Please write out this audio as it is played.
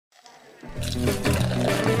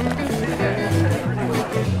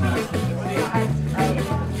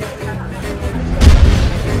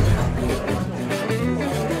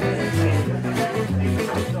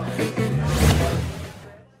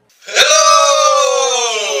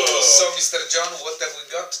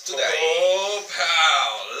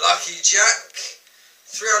Jack,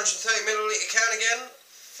 330ml can again,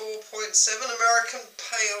 4.7 American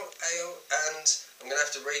Pale Ale, and I'm going to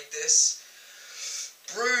have to read this.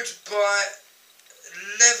 Brewed by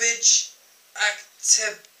Levige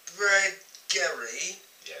Aktebregeri,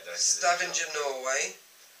 Stavanger, Norway,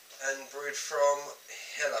 and brewed from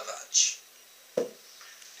Hellavage. Yeah.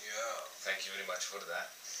 Thank you very much for that.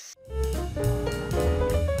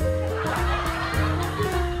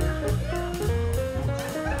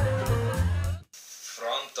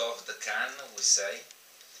 Of the can, we say.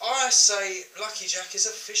 I say Lucky Jack is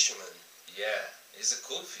a fisherman. Yeah, he's a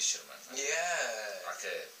cool fisherman. Yeah. Like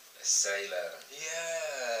a sailor.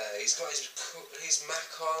 Yeah, he's got his mac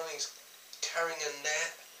on, he's carrying a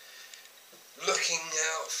net, looking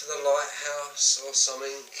out for the lighthouse or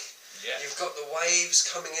something. Yeah. You've got the waves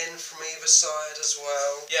coming in from either side as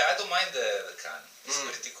well. Yeah, I don't mind the can. It's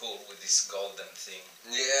pretty cool with this golden thing.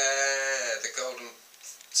 Yeah, the golden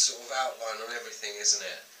sort of outline on everything, isn't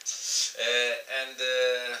it? And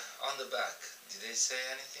on the back, did they say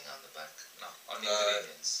anything on the back? No, on the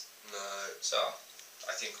ingredients. No. So,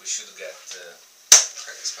 I think we should get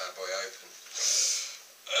crack this bad boy open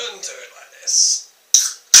and do it like this.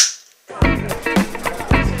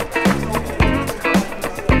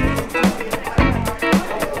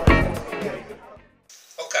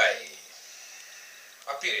 Okay.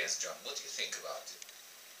 Appearance, John. What do you think about it?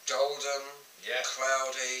 Golden. Yeah.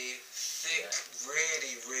 Cloudy, thick,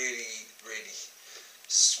 really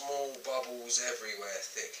small bubbles everywhere,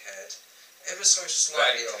 thick head. Ever so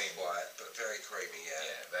slightly off-white, but very creamy, yeah.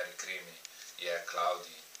 Yeah, very creamy. Yeah,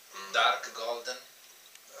 cloudy. Dark golden?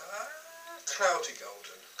 Cloudy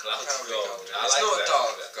golden. Cloudy golden. It's not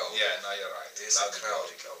dark golden. Yeah, no, you're right. It's a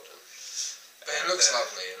cloudy golden. But it looks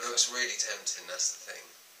lovely. It looks really tempting, that's the thing.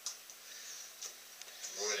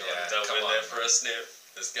 Really want to delve in there for a sniff.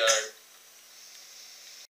 Let's go.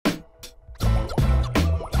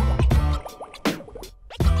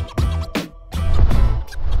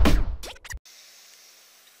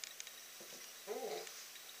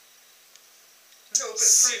 A little bit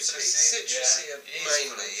fruity, citrusy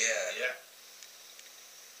mainly, yeah.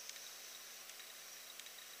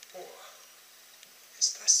 Oh,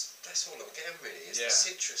 that's all I'm getting really, is the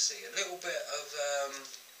citrusy, a little bit of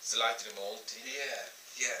slightly malty.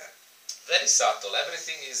 Yeah. Very subtle,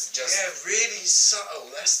 everything is just... Yeah, really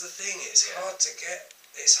subtle, that's the thing, it's hard to get,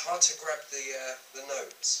 it's hard to grab the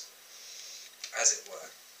notes, as it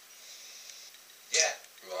were. Yeah.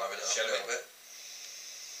 Liven it up a little bit.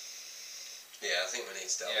 Yeah, I think we need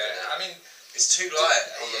to delve in it. I mean... It's too light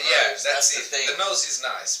on the nose, that's the thing. The nose is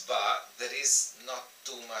nice, but there is not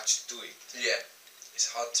too much to it. Yeah, it's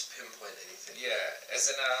hard to pinpoint anything. Yeah,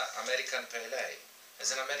 as an American Pale Ale.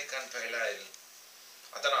 As an American Pale Ale,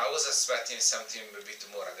 I don't know, I was expecting something a bit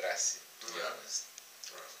more aggressive, to be honest.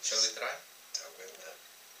 Right. Shall we try? Delve in there.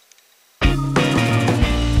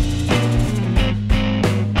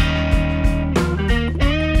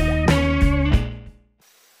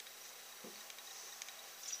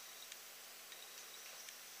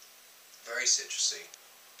 Very citrusy.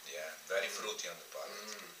 Yeah, very fruity on the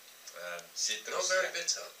palate. Citrus. Not very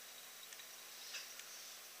bitter.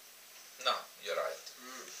 No, you're right.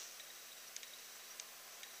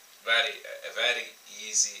 A very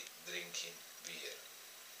easy drinking beer.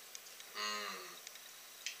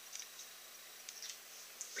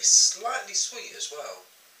 It's slightly sweet as well,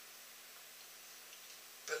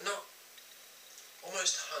 but not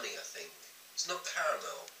almost honey, I think. It's not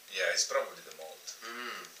caramel. Yeah, it's probably the malt.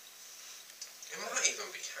 It might even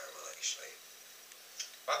be caramel, actually.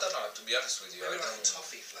 I don't know, to be honest with you. Maybe like a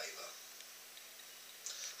toffee flavour.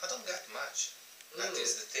 I don't get much. That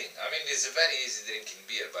is the thing. I mean, it's a very easy drinking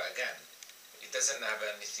beer, but again, it doesn't have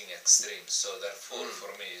anything extreme, so therefore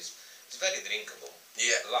for me it's very drinkable.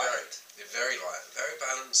 Yeah, light. Very light. Very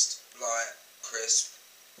balanced, light, crisp,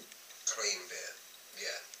 clean beer.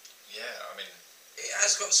 Yeah. Yeah, I mean... It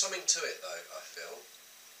has got something to it though, I feel.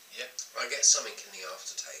 Yeah. I get something in the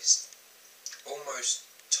aftertaste.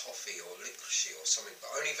 Almost toffee or licoricey or something,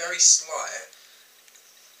 but only very slight.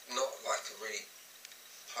 Not like a really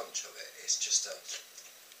punch of it. It's just a...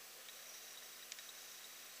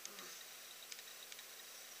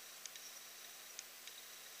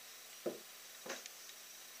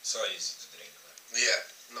 So easy to drink, man. Yeah,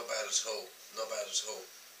 not bad at all. Not bad at all.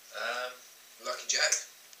 Lucky Jack,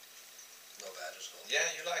 not bad. bad at all. Yeah,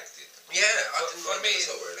 you liked it. Yeah, I didn't for mind me, it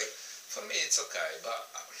at all, really. For me, it's okay, but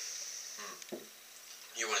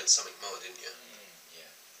you wanted something more, didn't you?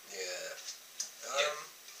 yeah. Yeah.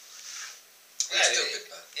 It's still good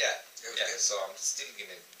though. Yeah. It was Yeah. good. So I'm still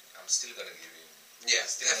gonna give him. Yeah,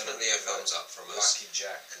 definitely a thumbs up from us. Lucky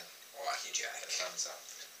Jack. Lucky Jack. A thumbs up.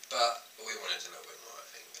 But we wanted a little bit more, I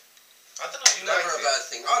think. I don't know. You Never liked a bad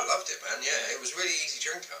thing. I loved it, man. Yeah, it was really easy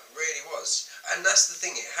drinker. It really was. And that's the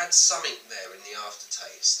thing. It had something there in the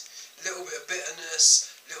aftertaste. A little bit of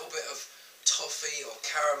bitterness, a little bit of toffee or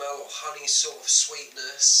caramel or honey sort of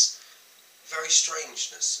sweetness. Very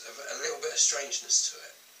strangeness. A little bit of strangeness to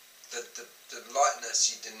it. The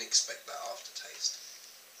lightness, you didn't expect that aftertaste.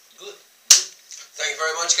 Good. Thank you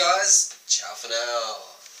very much, guys. Ciao for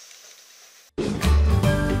now.